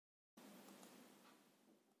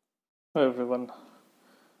Hi everyone,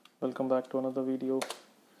 welcome back to another video.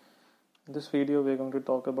 In this video, we're going to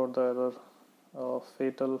talk about the error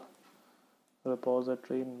fatal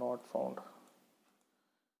repository not found.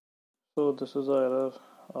 So, this is the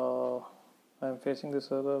error. I'm facing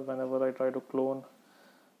this error whenever I try to clone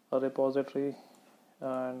a repository,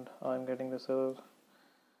 and I'm getting this error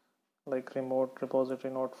like remote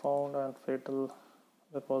repository not found and fatal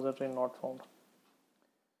repository not found.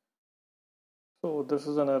 So, this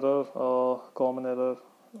is an error, common error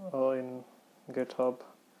in GitHub.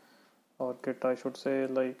 Or Git, I should say,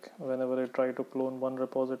 like whenever I try to clone one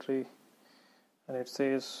repository and it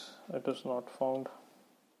says it is not found.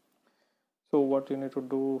 So what you need to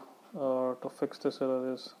do to fix this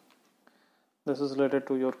error is, this is related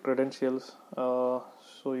to your credentials. So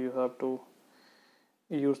you have to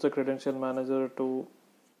use the credential manager to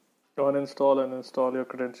uninstall and install your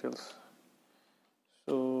credentials.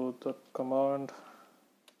 So the command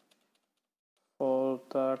for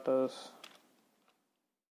that is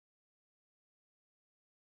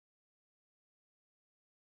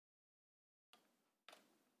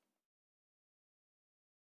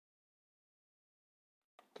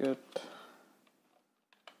git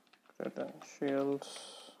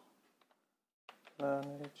credentials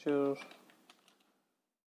manager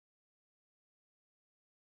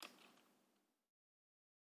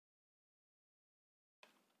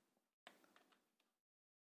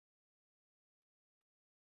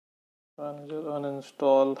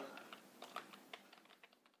uninstall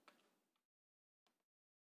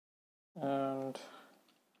and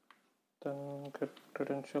then git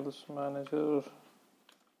credentials manager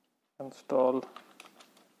install.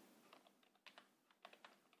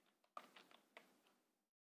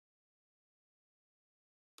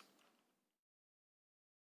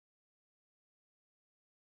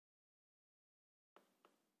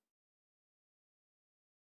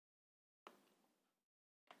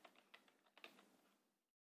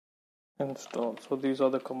 Install. So these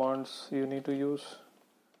are the commands you need to use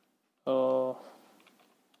for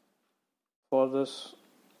this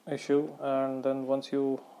issue, and then once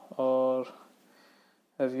you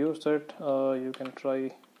have used it, you can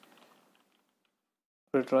try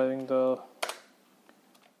retrieving the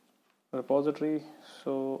repository,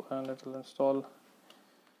 and it will install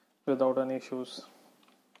without any issues.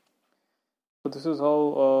 So this is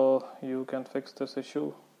how you can fix this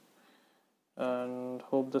issue, and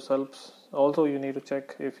hope this helps. Also, you need to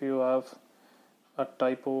check if you have a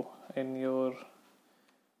typo in your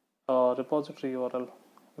repository URL.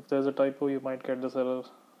 If there's a typo, you might get this error.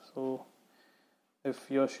 So if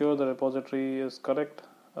you're sure the repository is correct,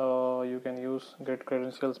 you can use git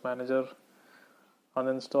credentials manager,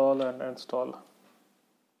 uninstall and install.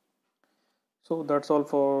 So that's all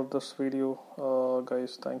for this video,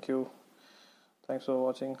 guys. Thanks for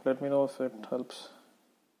watching. Let me know if it helps.